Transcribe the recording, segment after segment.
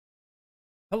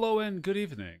Hello and good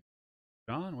evening.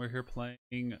 John, we're here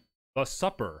playing The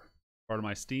Supper, part of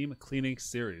my Steam cleaning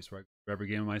series, where I grab every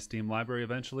game in my Steam library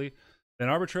eventually, then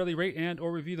arbitrarily rate and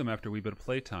or review them after a wee bit of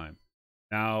playtime.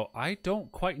 Now, I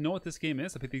don't quite know what this game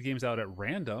is. I picked these games out at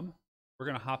random. We're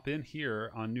going to hop in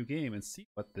here on New Game and see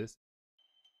what this is.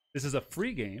 This is a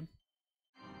free game.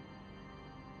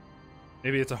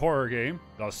 Maybe it's a horror game.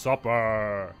 The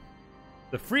Supper.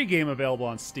 The free game available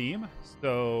on Steam.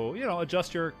 So,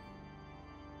 adjust your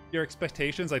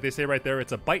expectations. Like they say right there,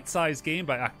 it's a bite-sized game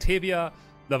by Octavia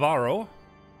Navarro.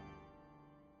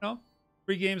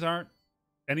 Free games aren't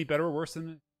any better or worse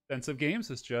than expensive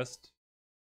games. It's just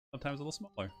sometimes a little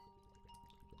smaller.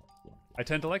 I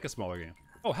tend to like a smaller game.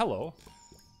 Oh, hello.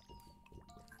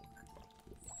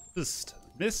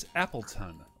 Miss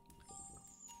Appleton.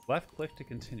 Left click to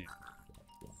continue.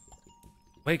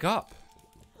 Wake up.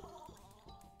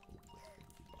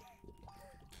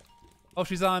 Oh,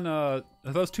 she's on, are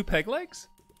those two peg legs?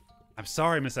 I'm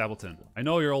sorry, Miss Appleton. I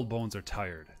know your old bones are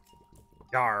tired.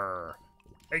 Yarr.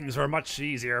 Things were much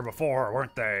easier before,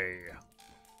 weren't they?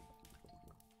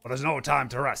 But there's no time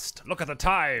to rest. Look at the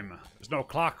time. There's no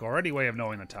clock or any way of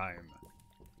knowing the time.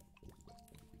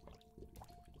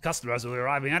 Customers will be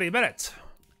arriving any minute.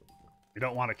 We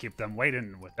don't want to keep them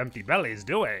waiting with empty bellies,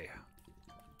 do we?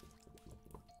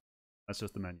 That's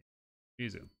just the menu.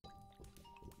 Easy.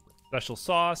 Special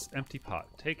sauce, empty pot.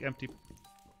 Take empty. Do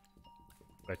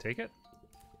I take it?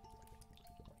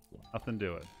 Nothing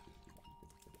do it.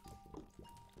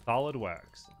 Solid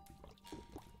wax.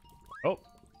 Oh.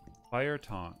 Fire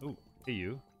tong. Ooh, hey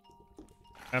you.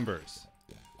 Embers.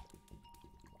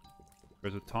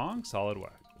 Embers with tong, solid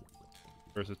wax.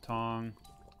 Embers with tong.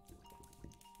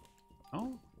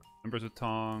 Oh. Embers with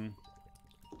tong.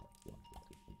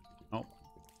 Oh.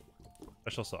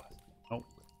 Special sauce. Oh.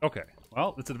 Okay.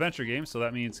 Well, it's an adventure game, so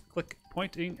that means click,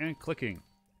 pointing, and clicking.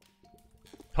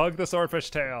 Tug the swordfish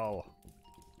tail.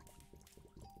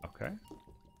 Okay.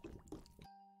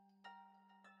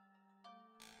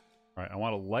 Alright, I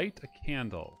want to light a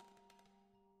candle.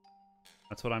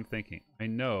 That's what I'm thinking. I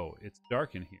know, it's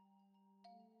dark in here.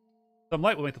 Some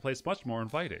light will make the place much more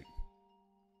inviting.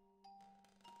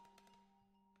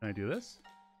 Can I do this?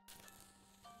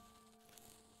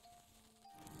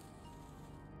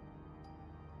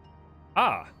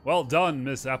 Ah, well done,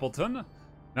 Miss Appleton.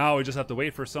 Now we just have to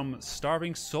wait for some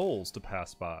starving souls to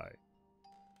pass by.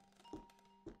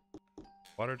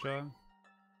 Water jug.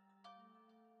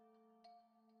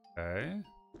 Okay.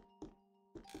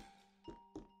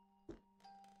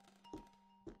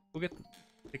 We'll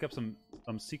pick up some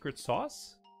secret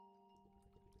sauce.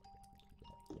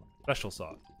 Special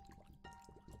sauce.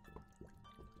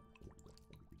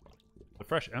 The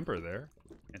fresh ember there.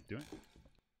 Can't do it.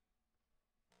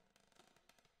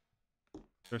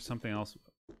 There's something else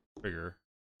bigger.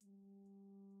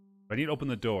 I need to open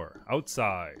the door.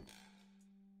 Outside.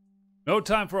 No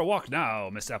time for a walk now,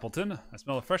 Miss Appleton. I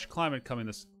smell a fresh client coming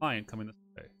this way.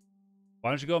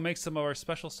 Why don't you go make some of our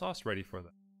special sauce ready for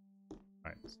them?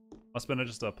 Alright. Must have been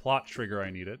just a plot trigger I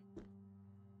needed.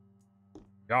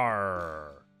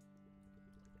 Yarr.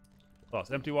 Sauce.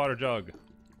 Empty water jug.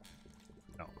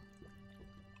 No.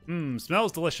 Mmm,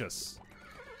 smells delicious.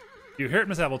 You hear it,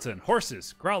 Miss Appleton.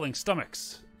 Horses, growling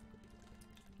stomachs.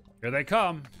 Here they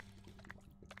come.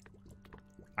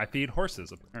 I feed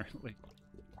horses, apparently.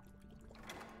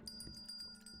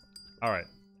 Alright.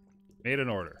 Made an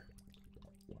order.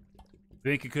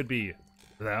 Think it could be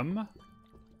them?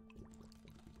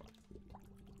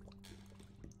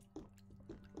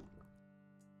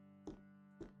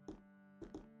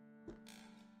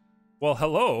 Well,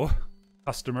 hello,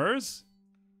 customers.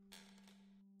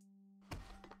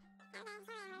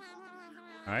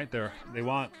 Alright, they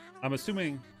want, I'm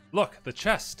assuming, look, the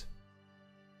chest.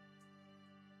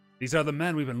 These are the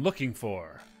men we've been looking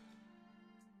for.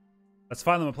 Let's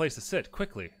find them a place to sit,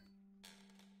 quickly.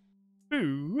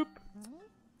 Boop.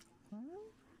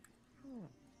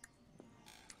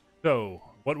 So,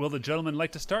 what will the gentleman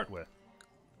like to start with?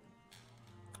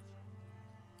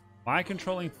 Mind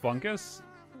controlling fungus?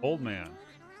 Old man.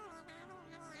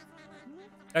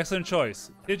 Excellent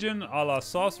choice. Pigeon a la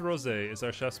sauce rosé is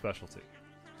our chef's specialty.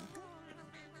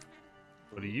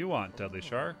 What do you want, Deadly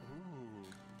Shark?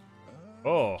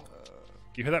 Oh.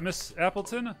 You hear that, Miss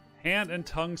Appleton? Hand and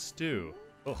tongue stew.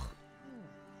 Ugh.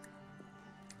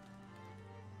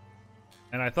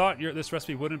 And I thought this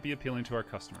recipe wouldn't be appealing to our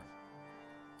customer.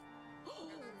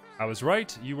 I was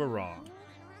right, you were wrong.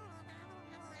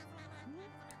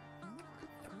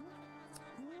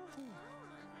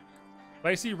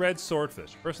 Spicy red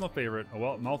swordfish. Personal favorite.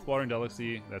 A mouth-watering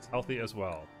delicacy that's healthy as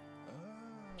well.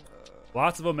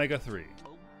 Lots of omega-3.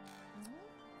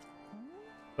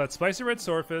 That spicy red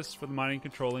swordfish for the mining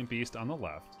controlling beast on the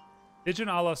left. Pigeon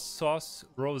a la sauce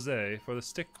rosé for the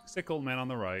sickle man on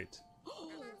the right.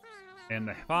 And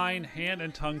the fine hand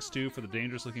and tongue stew for the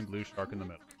dangerous looking blue shark in the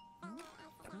middle.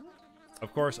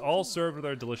 Of course, all served with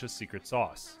our delicious secret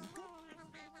sauce.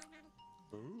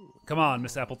 Come on,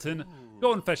 Miss Appleton.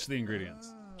 Go and fetch the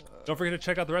ingredients. Don't forget to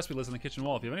check out the recipe list on the kitchen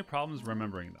wall if you have any problems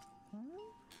remembering them.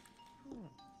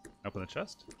 Open the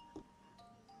chest.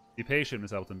 Be patient,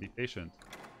 Miss Appleton. Be patient.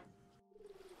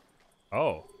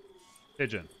 Oh.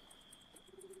 Pigeon.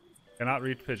 Cannot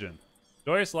reach pigeon.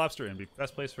 Joyous Lobster Inn. Be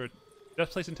best place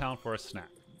in town for a snack.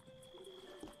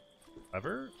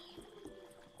 Lever?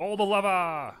 Pull the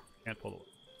lever! Can't pull the lever.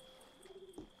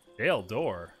 Jail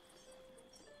door.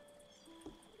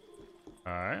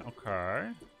 Alright,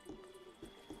 okay.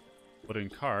 Wooden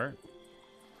cart.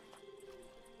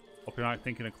 Hope you're not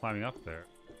thinking of climbing up there.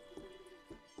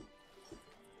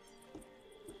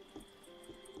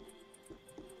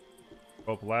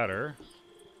 Rope ladder.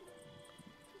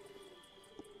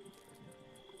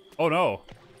 Oh no!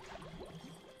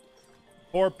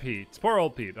 Poor Pete. Poor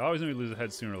old Pete. I always knew he'd lose a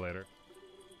head sooner or later.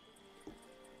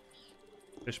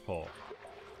 Fish pole.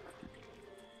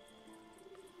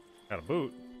 Got a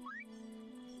boot.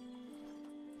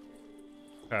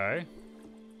 Okay.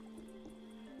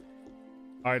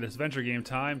 Alright, it's adventure game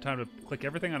time. Time to click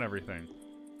everything on everything.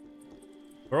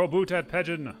 Throw a boot at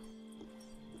pigeon.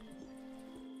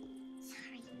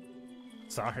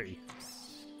 Sorry.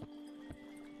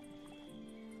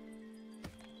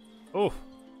 Oh.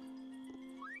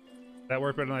 That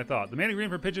worked better than I thought. The main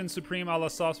ingredient for pigeon supreme a la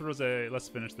sauce rosé. Let's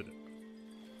finish the dish.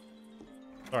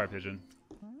 Sorry, pigeon.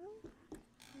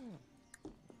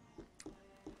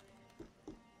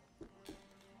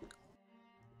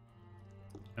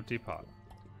 Empty pot.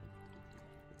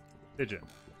 Pigeon.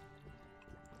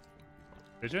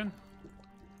 Pigeon?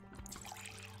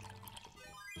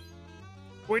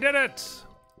 We did it!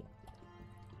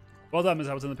 Well done, Ms.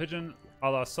 Appleton. The pigeon a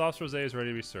la sauce rosé is ready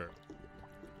to be served.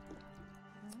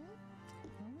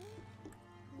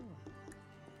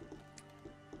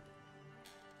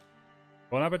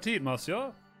 Bon appetit,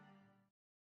 monsieur.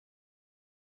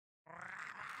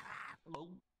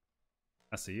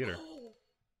 That's the eater.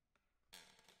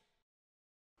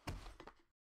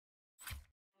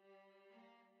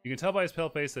 You can tell by his pale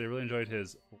face that he really enjoyed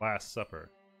his last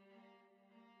supper.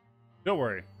 Don't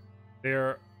worry. They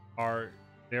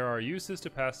are used to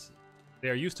pass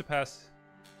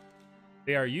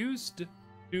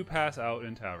out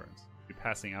in taverns. Be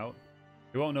passing out.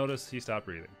 He won't notice he stopped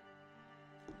breathing.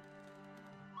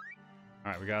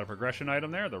 Alright, we got a progression item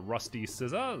there, the rusty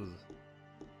scissors.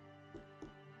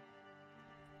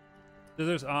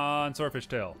 Scissors on swordfish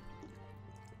tail.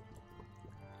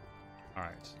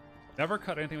 Alright. Never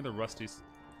cut anything with a rusty.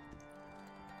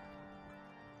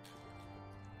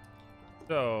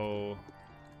 So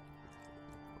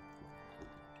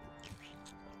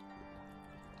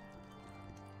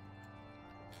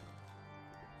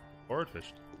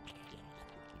swordfish.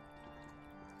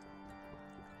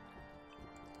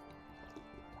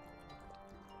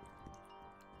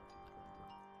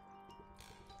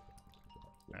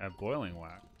 I have boiling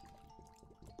wax.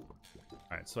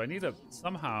 Alright, so I need to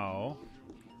somehow...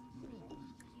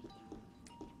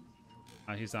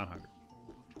 he's not hungry.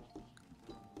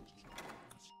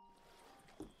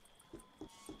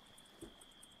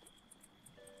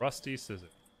 Rusty scissors.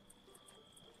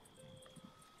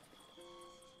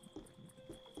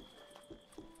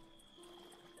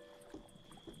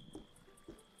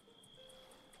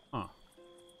 Huh.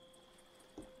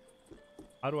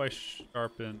 How do I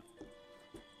sharpen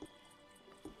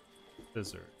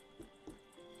scissor?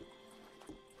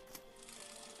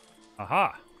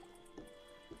 Aha!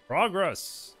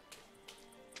 Progress!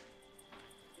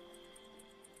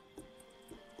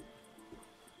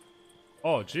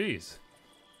 Oh, jeez.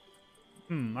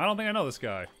 I don't think I know this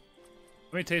guy.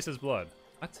 Let me taste his blood.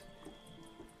 What?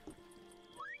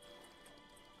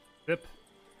 Sip.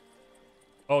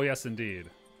 Oh, yes, indeed.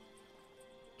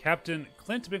 Captain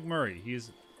Clint McMurray.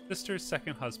 He's sister's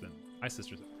second husband. My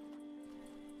sister's.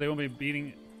 He won't be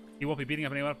beating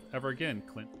up anyone up ever again,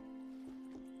 Clint.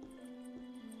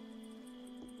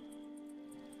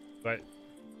 But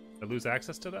I lose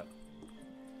access to that?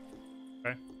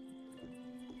 Okay.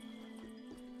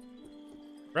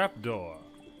 Trapdoor.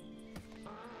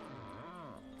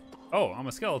 Oh, I'm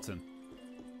a skeleton.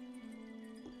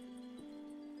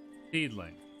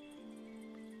 Seedling.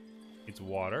 Needs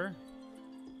water.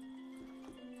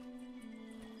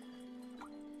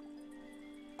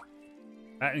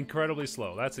 That incredibly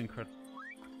slow. That's incredible.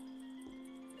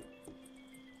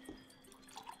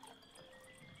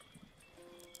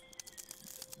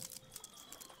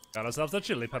 Got ourselves a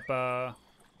chili pepper.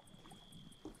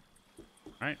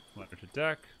 Alright, letter to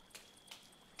deck.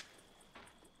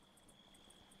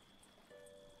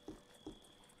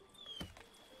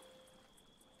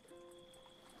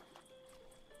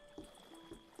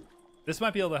 This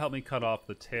might be able to help me cut off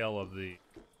the tail of the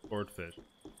swordfish.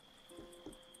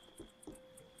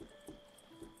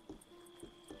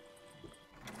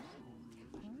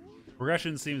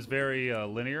 Progression seems very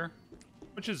linear,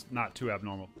 which is not too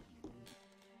abnormal.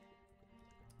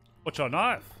 What's your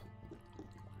knife?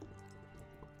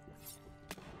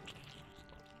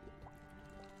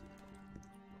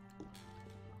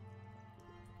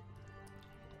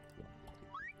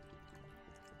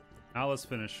 Now let's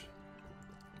finish.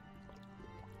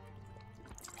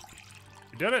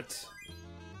 We did it!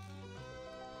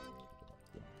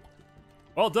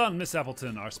 Well done, Miss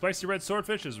Appleton. Our spicy red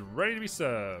swordfish is ready to be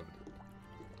served.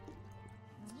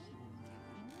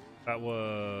 That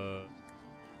was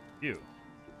you.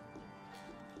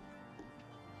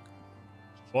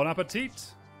 Bon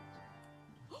appetit.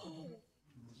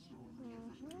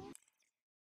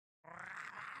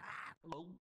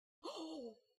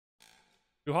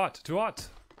 Too hot, too hot.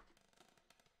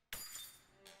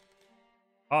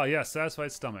 Ah, yes,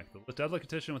 satisfied stomach. The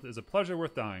delicatessen is a pleasure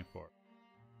worth dying for.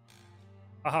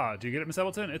 Aha, do you get it, Miss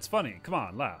Appleton? It's funny. Come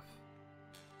on, laugh.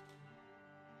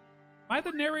 Am I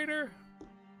the narrator?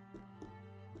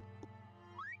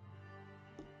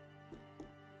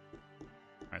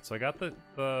 Alright, so I got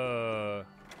the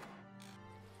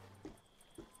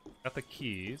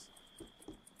keys.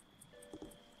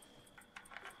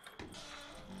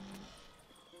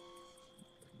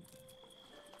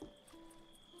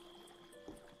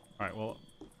 Alright, well,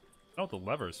 I don't know what the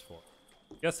lever's for.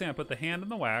 Guessing I put the hand in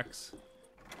the wax,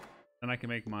 then I can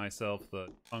make myself the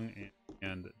tongue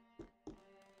and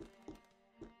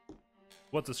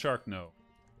what's a shark know?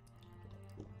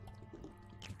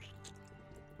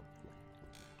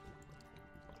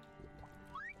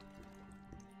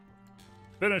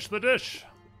 Finish the dish!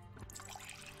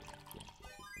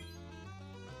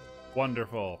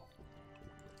 Wonderful.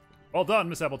 Well done,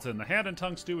 Miss Appleton. The hand and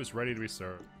tongue stew is ready to be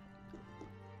served.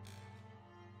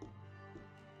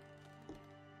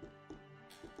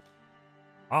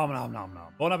 Om nom nom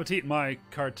nom. Bon appetit, my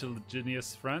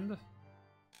cartilaginous friend.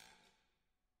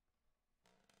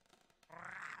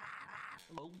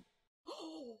 Oh.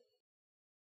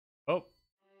 Oh,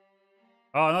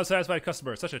 another satisfied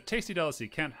customer. Such a tasty delicacy.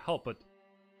 Can't help but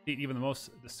eat even the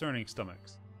most discerning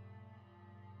stomachs.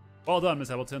 Well done,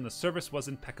 Miss Appleton. The service was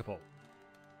impeccable.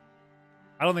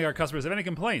 I don't think our customers have any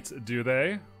complaints, do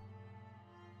they?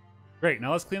 Great.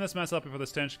 Now let's clean this mess up before the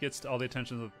stench gets all the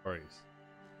attention of the authorities.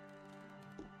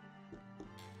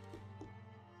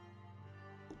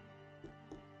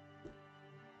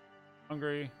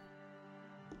 Hungry.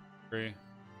 Hungry.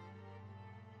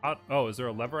 Oh, is there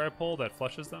a lever I pull that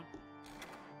flushes them?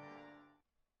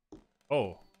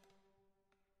 Oh.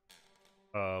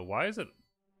 Why is it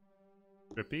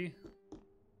drippy?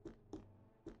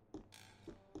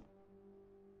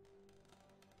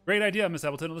 Great idea, Miss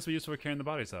Appleton. This will be useful for carrying the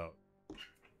bodies out.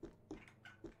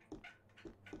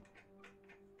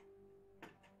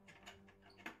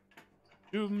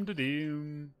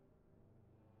 Doom-da-doom.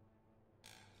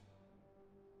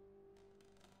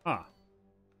 Huh.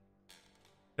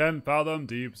 10 fathom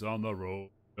deeps on the road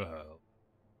to hell.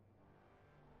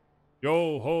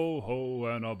 Yo ho ho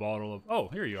and a bottle of... Oh,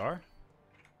 here you are.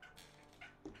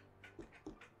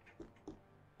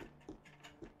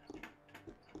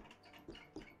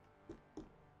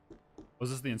 Was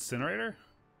this the incinerator?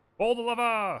 Pull the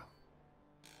lever!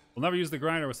 We'll never use the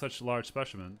grinder with such large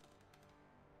specimens.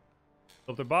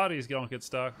 So if their bodies don't get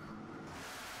stuck...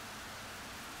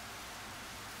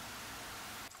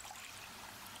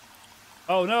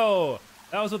 Oh no!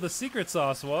 That was what the secret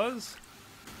sauce was!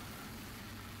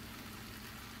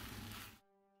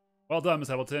 Well done, Miss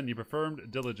Appleton. You performed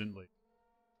diligently.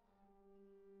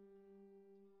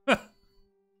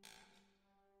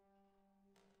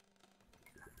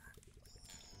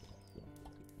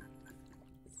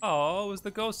 Oh, it was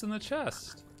the ghost in the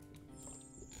chest.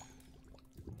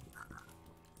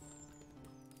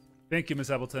 Thank you,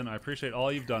 Miss Appleton. I appreciate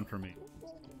all you've done for me.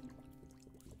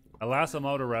 At last I'm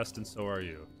out of rest, and so are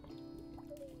you.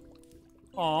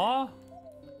 Aw.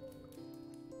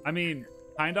 I mean,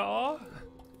 kinda aw?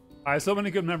 I have so many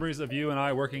good memories of you and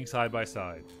I working side by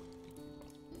side.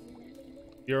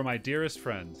 You're my dearest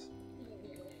friend.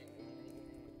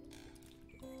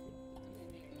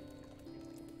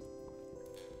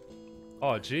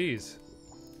 Oh, jeez.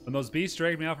 When those beasts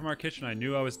dragged me out from our kitchen, I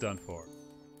knew I was done for.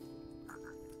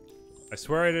 I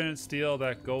swear I didn't steal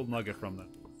that gold nugget from them.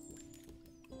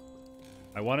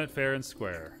 I want it fair and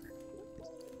square.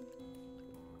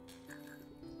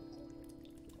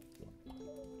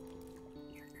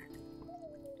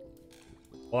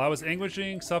 While I was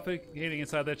anguishing, suffocating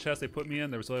inside that chest they put me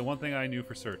in, there was only one thing I knew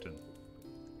for certain.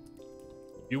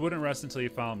 You wouldn't rest until you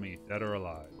found me, dead or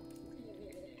alive.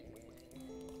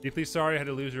 Deeply sorry I had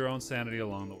to lose your own sanity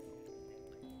along the way.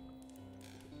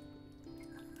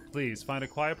 Please, find a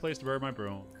quiet place to bury my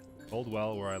broom. Old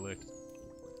well where I licked.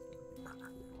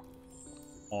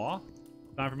 Aw.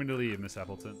 Time for me to leave, Miss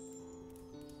Appleton.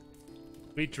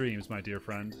 Sweet dreams, my dear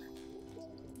friend.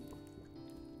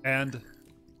 And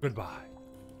goodbye.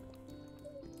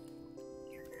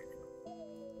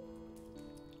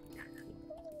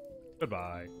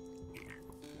 Goodbye.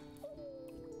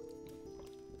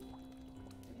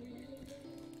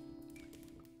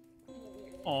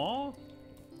 Aww.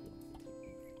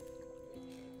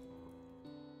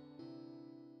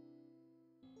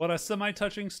 What a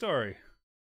semi-touching story.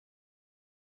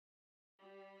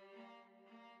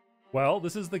 Well,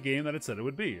 this is the game that it said it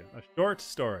would be. A short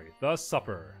story. The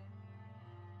Supper.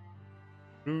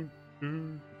 I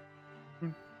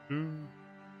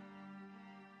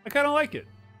kind of like it.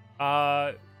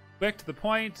 Quick to the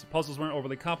point. Puzzles weren't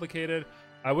overly complicated.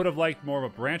 I would have liked more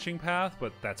of a branching path,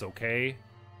 but that's okay.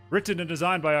 Written and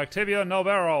designed by Octavia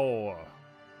Navarro.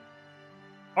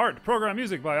 Art, program,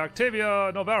 music by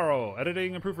Octavia Navarro.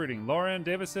 Editing and proofreading, Lauren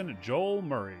Davison and Joel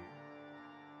Murray.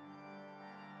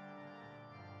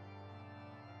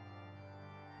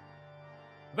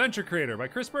 Adventure creator by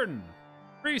Chris Burton.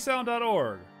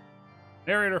 Freesound.org.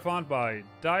 Narrator font by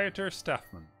Dieter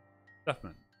Steffman.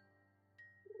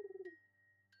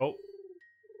 Oh,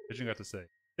 Vision got to say.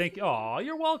 Thank you. Aw,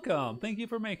 you're welcome. Thank you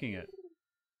for making it.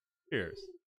 Cheers.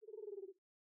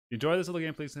 If you enjoy this little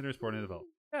game, please consider supporting the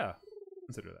development. Yeah,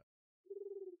 consider that.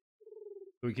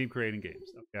 So we keep creating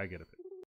games. Okay, I get it.